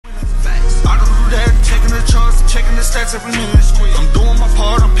checking the stats every minute. I'm doing my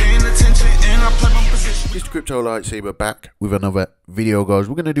part, I'm paying attention, and I play my position. Mr. Crypto Lightsaber back with another video, guys.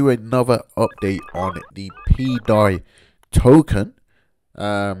 We're going to do another update on the pDAI token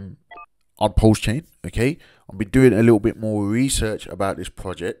on Pulsechain. Okay, I'll be doing a little bit more research about this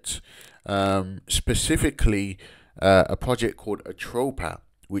project, specifically a project called Atropa,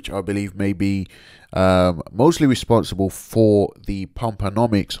 which I believe may be mostly responsible for the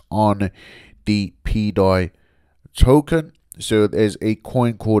pumponomics on the pDAI token. So there's a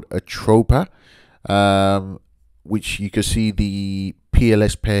coin called Atropa, which you can see the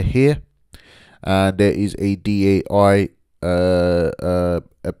PLS pair here, and there is a DAI, a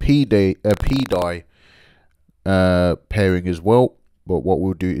pDAI pairing as well. But what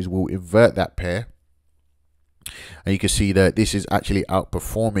we'll do is we'll invert that pair, and you can see that this is actually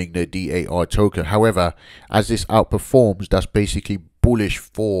outperforming the DAI token. However, as this outperforms, that's basically bullish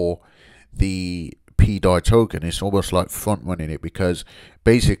for the pDAI token. It's almost like front running it, because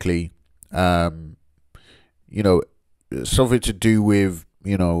basically you know, something to do with,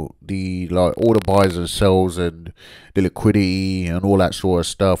 you know, the all the buys and sells and the liquidity and all that sort of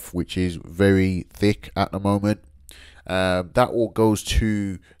stuff, which is very thick at the moment. That all goes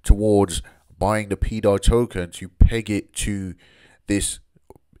towards buying the pDAI token to peg it to this,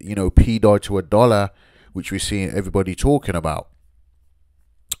 you know, pDAI to $1, which we're seeing everybody talking about.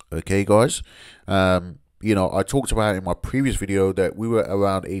 Okay, guys. You know, I talked about in my previous video that we were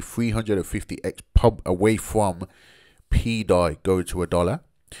around a 350x pump away from pDAI going to $1.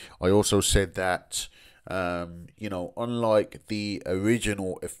 I also said that, you know, unlike the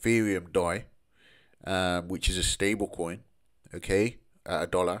original Ethereum DAI, which is a stable coin, okay,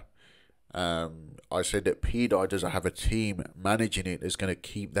 at $1, I said that pDAI doesn't have a team managing it that's going to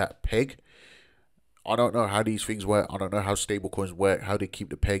keep that peg. I don't know how these things work. I don't know how stablecoins work, how they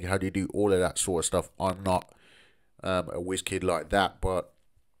keep the peg, how they do all of that sort of stuff. I'm not a whiz kid like that, but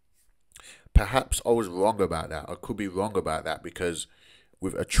perhaps I was wrong about that. I could be wrong about that, because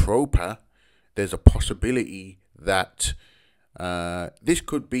with Atropa, there's a possibility that this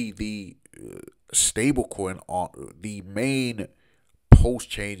could be the stablecoin, the main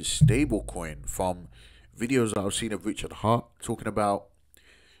Pulsechain stablecoin, from videos that I've seen of Richard Hart talking about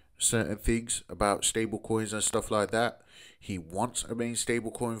certain things about stable coins and stuff like that. He wants a main stable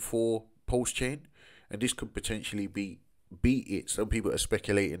coin for Pulsechain, and this could potentially be it. Some people are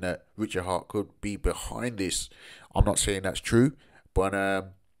speculating that Richard Hart could be behind this. I'm not saying that's true, but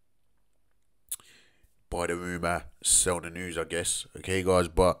buy the rumor, sell the news, I guess. Okay, guys,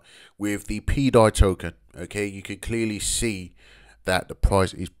 but with the pDAI token, okay, you can clearly see that the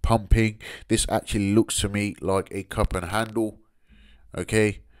price is pumping. This actually looks to me like a cup and handle,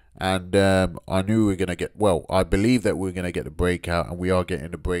 okay. And I knew we were going to get, well, I believe that we're going to get the breakout, and we are getting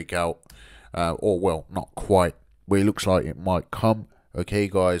the breakout, or well, not quite, but it looks like it might come. Okay,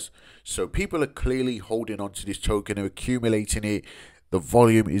 guys, so people are clearly holding on to this token, they're accumulating it. The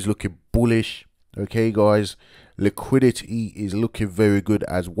volume is looking bullish. Okay, guys, liquidity is looking very good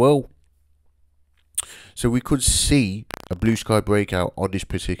as well. So we could see a blue sky breakout on this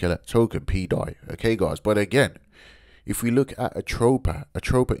particular token, pDAI. Okay, guys, but again, if we look at Atropa,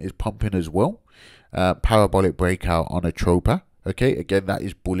 Atropa is pumping as well. Parabolic breakout on Atropa. Okay, again, that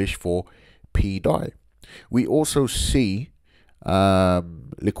is bullish for pDAI. We also see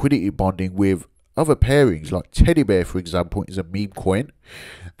liquidity bonding with other pairings, like Teddy Bear, for example, is a meme coin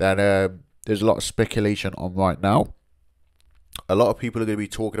that there's a lot of speculation on right now. A lot of people are going to be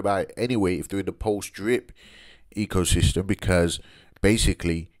talking about it anyway if they're in the pDRIP ecosystem, because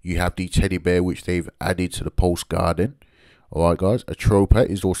basically you have the Teddy Bear, which they've added to the Pulse Garden. Alright, guys, Atropa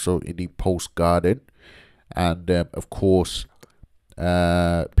is also in the Pulse Garden, and of course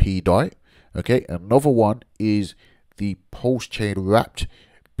pDAI. Okay, another one is the Pulsechain wrapped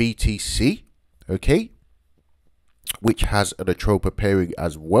BTC, okay, which has an Atropa pairing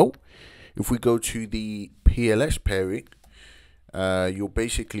as well. If we go to the PLS pairing, you'll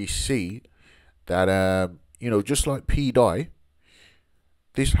basically see that you know, just like pDAI,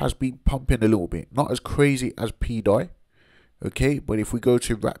 this has been pumping a little bit, not as crazy as pDAI, okay. But if we go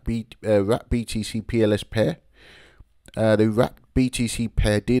to wrap BTC PLS pair, the wrap BTC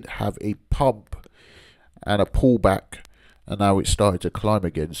pair did have a pump and a pullback, and now it's started to climb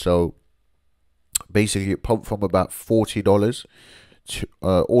again. So basically, it pumped from about $40 to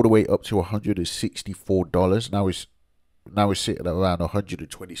all the way up to $164. Now we're sitting at around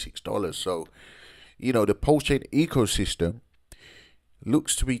 $126. So, you know, the Pulsechain ecosystem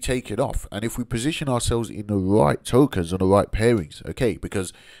looks to be taking off, and if we position ourselves in the right tokens and the right pairings, okay,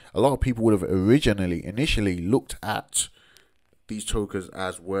 because a lot of people would have initially looked at these tokens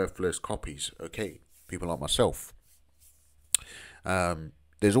as worthless copies, okay, people like myself,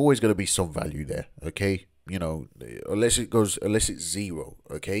 there's always going to be some value there, okay? You know, unless it's zero,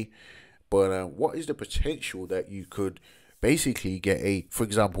 okay? But what is the potential that you could basically get for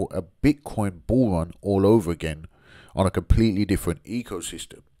example, a Bitcoin bull run all over again on a completely different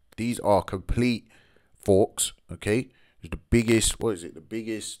ecosystem? These are complete forks, okay? It's the biggest, the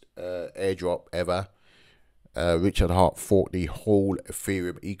biggest airdrop ever. Richard Hart forked the whole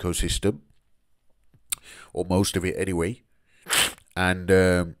Ethereum ecosystem, or most of it anyway. And,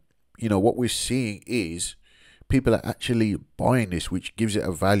 you know, what we're seeing is people are actually buying this, which gives it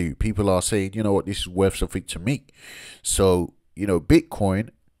a value. People are saying, you know what, this is worth something to me. So, you know, Bitcoin,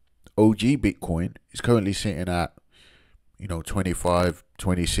 OG Bitcoin, is currently sitting at, you know, 25,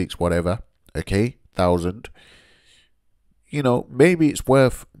 26, whatever, okay, thousand. You know, maybe it's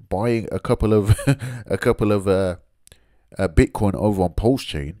worth buying a couple of Bitcoin over on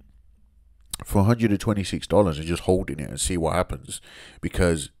Pulsechain for $126 and just holding it and see what happens,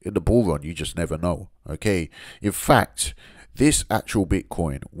 because in the bull run you just never know, okay? In fact, this actual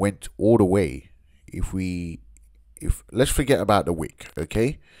Bitcoin went all the way, if let's forget about the wick,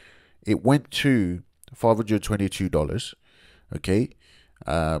 okay? It went to $522, okay?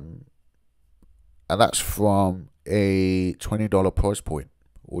 And that's from a $20 price point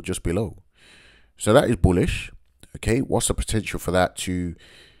or just below. So that is bullish, okay? What's the potential for that to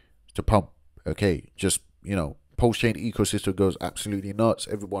pump? Okay, just, you know, Pulsechain ecosystem goes absolutely nuts.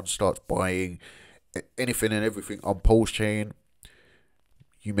 Everyone starts buying anything and everything on Pulsechain.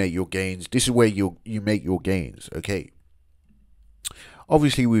 You make your gains. This is where you make your gains, okay?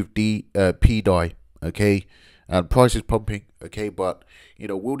 Obviously with the pDAI, okay, and price is pumping, okay, but, you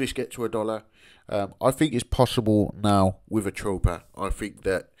know, will this get to $1? I think it's possible now with Atropa. I think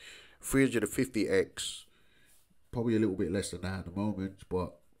that 350x, probably a little bit less than that at the moment,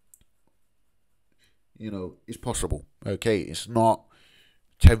 but, you know, it's possible, okay? It's not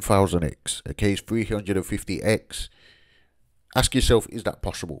 10,000x, okay? It's 350x. Ask yourself, is that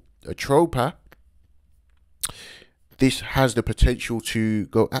possible? Atropa, this has the potential to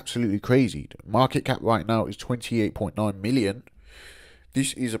go absolutely crazy. The market cap right now is 28.9 million.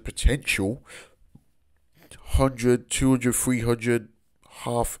 This is a potential 100, 200, 300,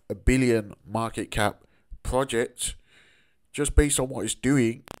 half a billion market cap project, just based on what it's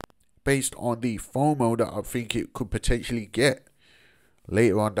doing, based on the FOMO that I think it could potentially get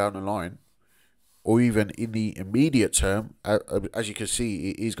later on down the line, or even in the immediate term. As you can see,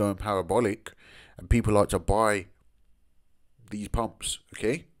 it is going parabolic, and people like to buy these pumps,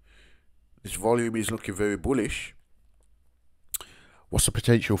 okay? This volume is looking very bullish. What's the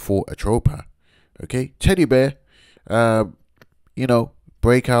potential for Atropa? Okay, Teddy Bear, you know,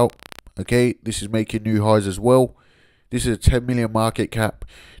 breakout, okay? This is making new highs as well. This is a 10 million market cap.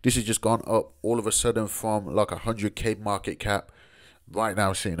 This has just gone up all of a sudden from like 100k market cap, right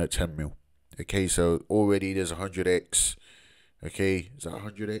now sitting at 10 mil. Okay, so already there's 100x. Okay, is that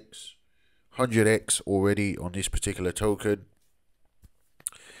 100x? 100x already on this particular token.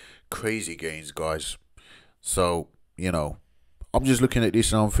 Crazy gains, guys. So, you know, I'm just looking at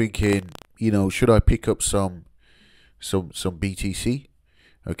this and I'm thinking, you know, should I pick up some BTC?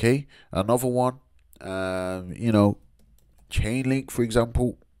 Okay, another one, you know, Chainlink, for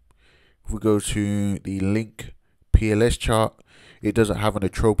example. If we go to the link PLS chart, it doesn't have an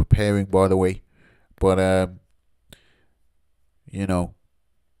Atropa pairing, by the way, but you know,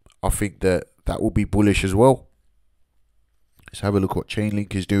 I think that will be bullish as well. Let's have a look what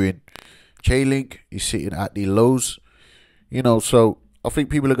Chainlink is doing. Chainlink is sitting at the lows, you know, so I think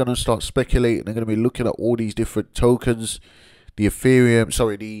people are going to start speculating. They're going to be looking at all these different tokens, the Ethereum,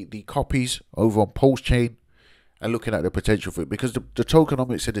 sorry, the copies over on Pulsechain, and looking at the potential for it, because the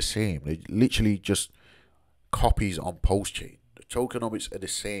tokenomics are the same. They're literally just copies on Pulsechain. The tokenomics are the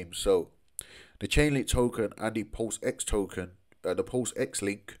same. So the Chainlink token and the PulseX token, the PulseX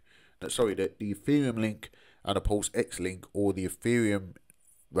link, sorry, the Ethereum link and the PulseX link, or the Ethereum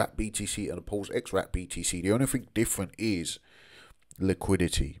wrap BTC and the PulseX wrap BTC, the only thing different is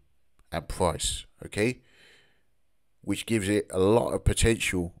liquidity and price, okay, which gives it a lot of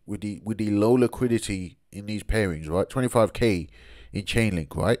potential with the low liquidity in these pairings, right? 25k in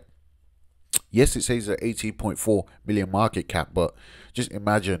Chainlink, right? Yes, it says that 18.4 million market cap, but just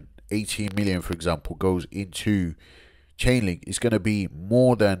imagine 18 million, for example, goes into Chainlink. It's going to be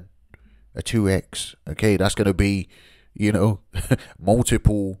more than a 2x, okay? That's going to be, you know,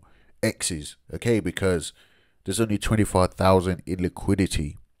 multiple x's, okay? Because there's only 25,000 in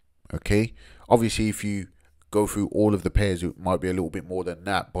liquidity, okay? Obviously, if you go through all of the pairs, it might be a little bit more than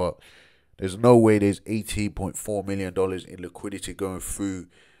that, but there's no way there's $18.4 million in liquidity going through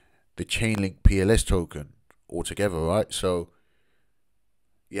the Chainlink PLS token altogether, right? So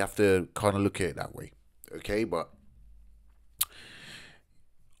you have to kind of look at it that way, okay? But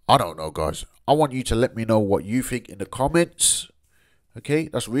I don't know, guys. I want you to let me know what you think in the comments, okay?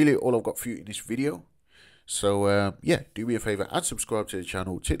 That's really all I've got for you in this video. So yeah, do me a favor and subscribe to the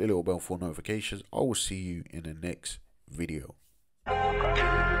channel, tick the little bell for notifications. I will see you in the next video.